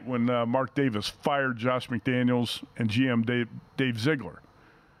Halloween night when Mark Davis fired Josh McDaniels and GM Dave Ziegler.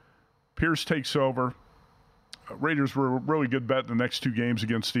 Pierce takes over. Raiders were a really good bet in the next 2 games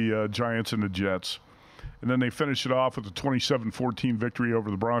against the Giants and the Jets. And then they finished it off with a 27-14 victory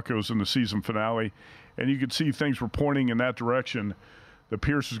over the Broncos in the season finale. And you could see things were pointing in that direction that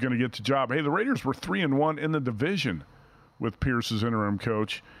Pierce was going to get the job. Hey, the Raiders were 3-1 in the division with Pierce as interim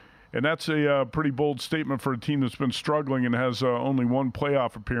coach. And that's a pretty bold statement for a team that's been struggling and has only 1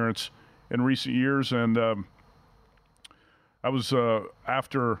 playoff appearance in recent years. And I was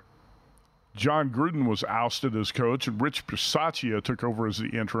after John Gruden was ousted as coach, and Rich Bisaccia took over as the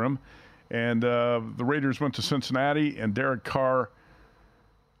interim. And the Raiders went to Cincinnati, and Derek Carr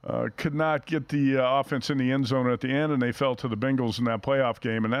could not get the offense in the end zone at the end, and they fell to the Bengals in that playoff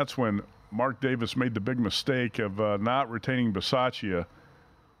game. And that's when Mark Davis made the big mistake of not retaining Bisaccia.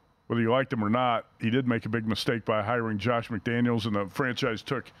 Whether you liked him or not, he did make a big mistake by hiring Josh McDaniels, and the franchise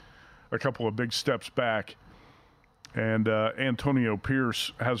took a couple of big steps back. And Antonio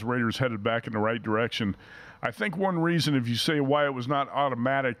Pierce has Raiders headed back in the right direction. I think one reason, if you say why it was not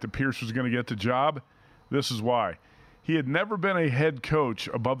automatic that Pierce was going to get the job, this is why. He had never been a head coach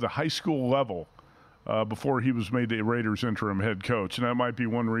above the high school level before he was made the Raiders interim head coach. And that might be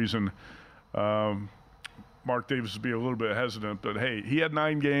one reason Mark Davis would be a little bit hesitant. But, hey, he had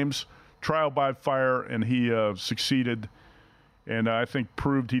 9 games, trial by fire, and he succeeded. And I think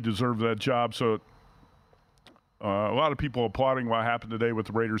proved he deserved that job. So a lot of people applauding what happened today with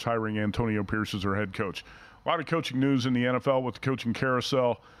the Raiders hiring Antonio Pierce as their head coach. A lot of coaching news in the NFL with the coaching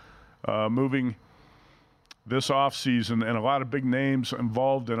carousel moving this offseason, and a lot of big names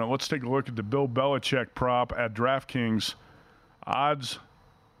involved in it. Let's take a look at the Bill Belichick prop at DraftKings. Odds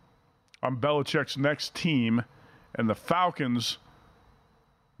on Belichick's next team, and the Falcons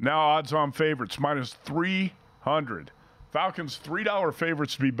now odds-on favorites, minus 300. Falcons $3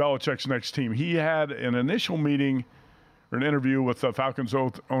 favorites to be Belichick's next team. He had an initial meeting or an interview with Falcons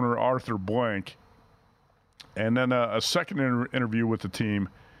owner Arthur Blank, and then a second interview with the team.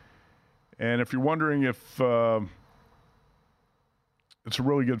 And if you're wondering if it's a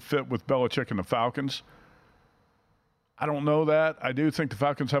really good fit with Belichick and the Falcons, I don't know that. I do think the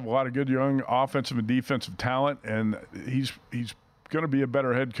Falcons have a lot of good young offensive and defensive talent, and he's going to be a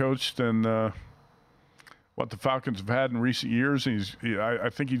better head coach than what the Falcons have had in recent years. I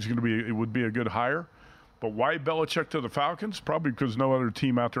think he's going to be. It would be a good hire. But why Belichick to the Falcons? Probably because no other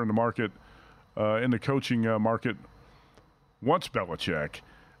team out there in the market, in the coaching market, wants Belichick.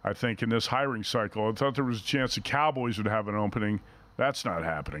 I think, in this hiring cycle. I thought there was a chance the Cowboys would have an opening. That's not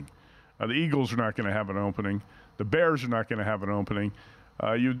happening. The Eagles are not going to have an opening. The Bears are not going to have an opening.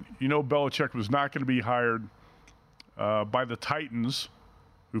 You know Belichick was not going to be hired by the Titans,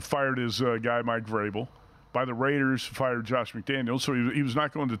 who fired his guy Mike Vrabel, by the Raiders, who fired Josh McDaniels, so he was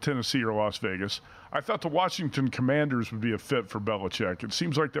not going to Tennessee or Las Vegas. I thought the Washington Commanders would be a fit for Belichick. It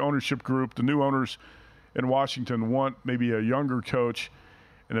seems like the ownership group, the new owners in Washington, want maybe a younger coach,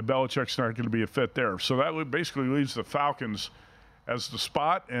 and the Belichick's not going to be a fit there. So that basically leaves the Falcons as the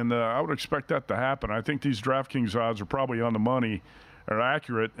spot, and I would expect that to happen. I think these DraftKings odds are probably on the money, or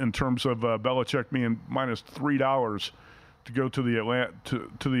accurate, in terms of Belichick being minus $3 to go to the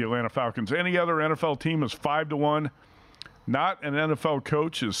Atlanta Falcons. Any other NFL team is 5-1. Not an NFL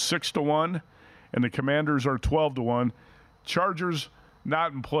coach is 6-1, and the Commanders are 12-1. Chargers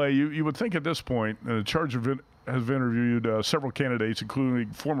not in play. You would think at this point, the Chargers have interviewed several candidates,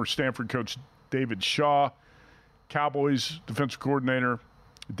 including former Stanford coach David Shaw, Cowboys defensive coordinator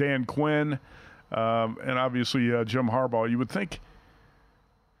Dan Quinn, and obviously Jim Harbaugh. You would think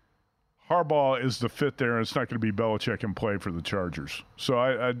Harbaugh is the fit there, and it's not going to be Belichick in play for the Chargers. So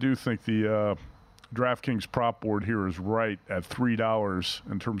I do think the DraftKings prop board here is right at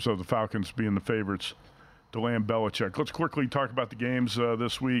 $3 in terms of the Falcons being the favorites to land Belichick. Let's quickly talk about the games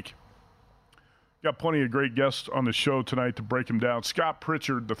this week. Got plenty of great guests on the show tonight to break them down. Scott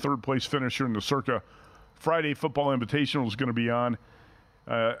Pritchard, the third-place finisher in the Circa Friday Football Invitational, is going to be on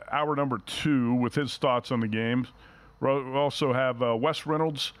hour number 2 with his thoughts on the games. We'll also have Wes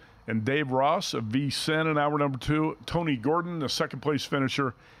Reynolds and Dave Ross of VSiN in hour number 2. Tony Gordon, the second-place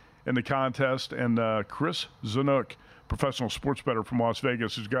finisher in the contest, and Chris Zanuck, professional sports bettor from Las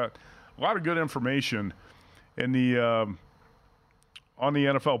Vegas, who's got a lot of good information in the on the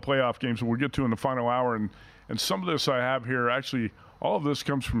NFL playoff games that we'll get to in the final hour. And some of this I have here, actually, all of this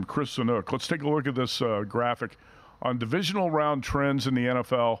comes from Chris Zanuck. Let's take a look at this graphic on divisional round trends in the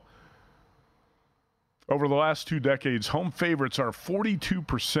NFL. Over the last 2 decades, home favorites are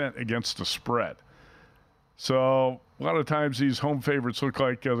 42% against the spread. So a lot of times these home favorites look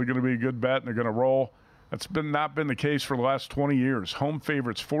like they're going to be a good bet and they're going to roll. That's not been the case for the last 20 years. Home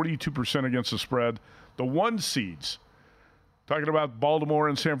favorites, 42% against the spread. The 1 seeds, talking about Baltimore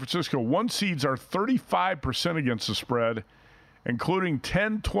and San Francisco, 1 seeds are 35% against the spread, including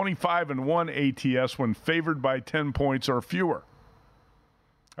 10, 25, and 1 ATS when favored by 10 points or fewer.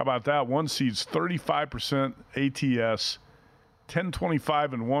 How about that? 1 seeds 35% ATS, 10,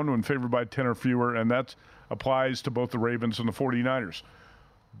 25, and 1 when favored by 10 or fewer, and that applies to both the Ravens and the 49ers.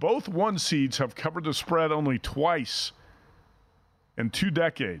 Both 1 seeds have covered the spread only twice in 2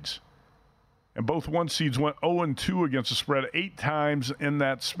 decades. And both 1 seeds went 0-2 against the spread 8 times in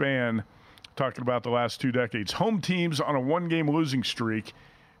that span, talking about the last 2 decades. Home teams on a 1-game losing streak,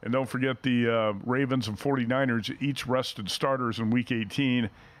 and don't forget the Ravens and 49ers each rested starters in Week 18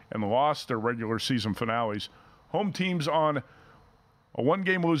 and lost their regular season finales. Home teams on a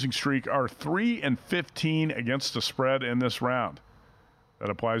 1-game losing streak are 3-15 against the spread in this round. That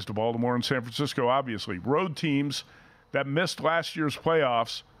applies to Baltimore and San Francisco, obviously. Road teams that missed last year's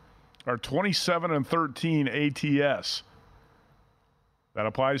playoffs are 27-13 ATS. That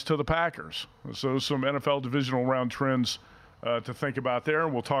applies to the Packers. So some NFL divisional round trends to think about there.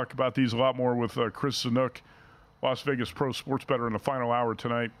 And we'll talk about these a lot more with Chris Zanuck, Las Vegas pro sports bettor, in the final hour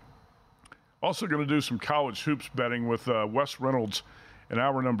tonight. Also going to do some college hoops betting with Wes Reynolds in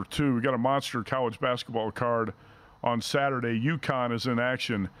hour number 2. We got a monster college basketball card on Saturday. UConn is in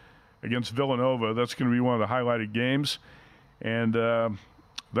action against Villanova. That's going to be one of the highlighted games. And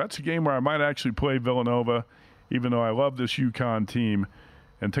that's a game where I might actually play Villanova, even though I love this UConn team.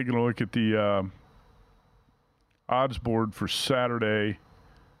 And taking a look at the odds board for Saturday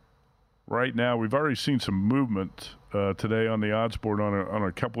right now, we've already seen some movement today on the odds board on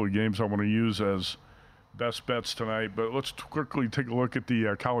a couple of games I want to use as best bets tonight. But let's quickly take a look at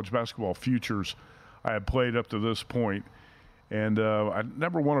the college basketball futures I had played up to this point. And I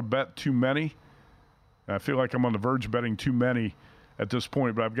never want to bet too many. I feel like I'm on the verge of betting too many at this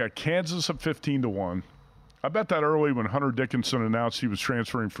point, but I've got Kansas at 15-1. I bet that early when Hunter Dickinson announced he was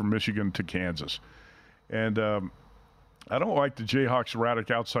transferring from Michigan to Kansas. And I don't like the Jayhawks'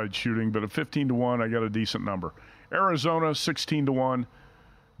 erratic outside shooting, but at 15-1, I got a decent number. Arizona, 16-1.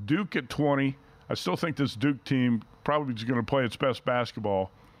 Duke at 20. I still think this Duke team probably is going to play its best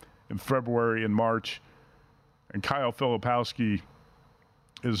basketball in February and March. And Kyle Filipowski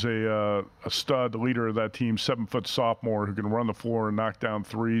is a stud, the leader of that team, 7-foot sophomore who can run the floor and knock down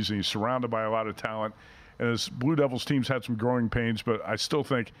threes, and he's surrounded by a lot of talent. And his Blue Devils team's had some growing pains, but I still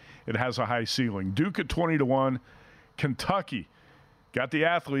think it has a high ceiling. Duke at 20-1. Kentucky got the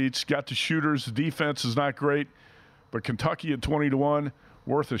athletes, got the shooters. The defense is not great, but Kentucky at 20-1,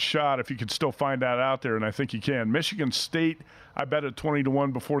 worth a shot if you can still find that out there, and I think you can. Michigan State, I bet at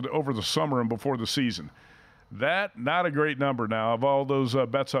 20-1 over the summer and before the season. That, not a great number now. Of all those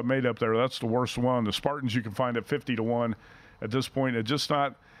bets I've made up there, that's the worst one. The Spartans you can find at 50-1 at this point. It's just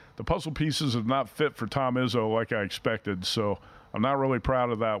not, the puzzle pieces have not fit for Tom Izzo like I expected, so I'm not really proud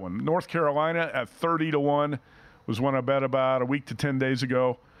of that one. North Carolina at 30-1 was one I bet about a week to 10 days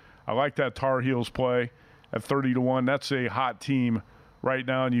ago. I like that Tar Heels play at 30-1. That's a hot team right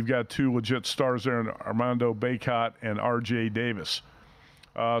now, and you've got two legit stars there in Armando Bacot and R.J. Davis.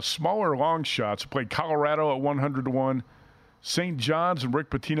 Smaller long shots played Colorado at 100-1, St. John's and Rick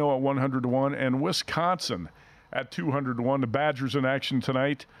Pitino at 100-1, and Wisconsin at 200-1. The Badgers in action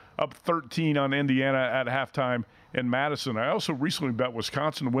tonight, up 13 on Indiana at halftime in Madison. I also recently bet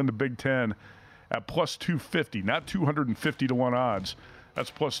Wisconsin to win the Big Ten at plus 250, not 250-1 odds. That's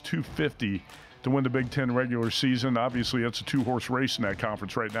plus 250 to win the Big Ten regular season. Obviously, it's a two-horse race in that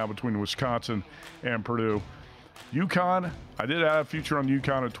conference right now between Wisconsin and Purdue. UConn, I did add a future on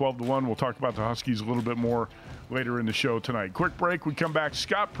UConn at 12-1. We'll talk about the Huskies a little bit more later in the show tonight. Quick break. We come back.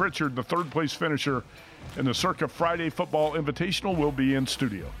 Scott Pritchard, the third-place finisher in the Circa Friday Football Invitational, will be in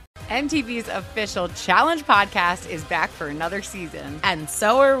studio. MTV's official Challenge podcast is back for another season. And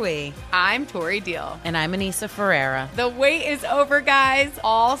so are we. I'm Tori Deal. And I'm Anissa Ferreira. The wait is over, guys.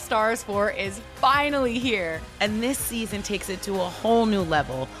 All Stars 4 is finally here. And this season takes it to a whole new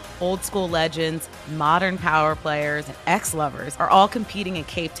level. Old school legends, modern power players, and ex-lovers are all competing in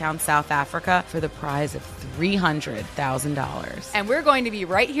Cape Town, South Africa for the prize of $300,000. And we're going to be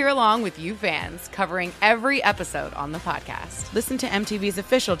right here along with you fans, covering every episode on the podcast. Listen to MTV's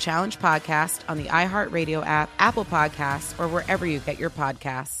official Challenge podcast on the iHeartRadio app, Apple Podcasts, or wherever you get your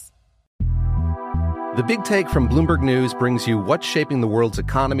podcasts. The Big Take from Bloomberg News brings you what's shaping the world's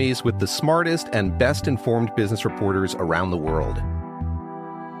economies with the smartest and best-informed business reporters around the world.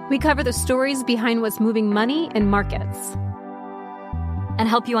 We cover the stories behind what's moving money and markets, and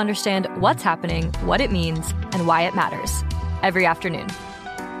help you understand what's happening, what it means, and why it matters every afternoon.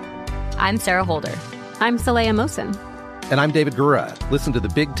 I'm Sarah Holder. I'm Saleha Mohsin. And I'm David Gura. Listen to The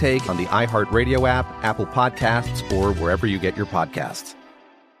Big Take on the iHeartRadio app, Apple Podcasts, or wherever you get your podcasts.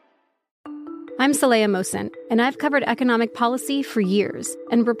 I'm Saleha Mohsin, and I've covered economic policy for years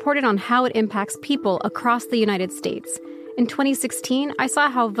and reported on how it impacts people across the United States. In 2016, I saw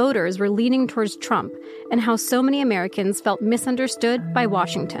how voters were leaning towards Trump and how so many Americans felt misunderstood by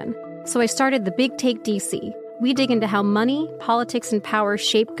Washington. So I started The Big Take DC. We dig into how money, politics, and power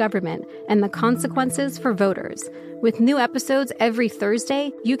shape government and the consequences for voters. With new episodes every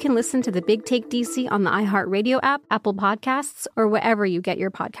Thursday, you can listen to The Big Take DC on the iHeartRadio app, Apple Podcasts, or wherever you get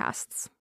your podcasts.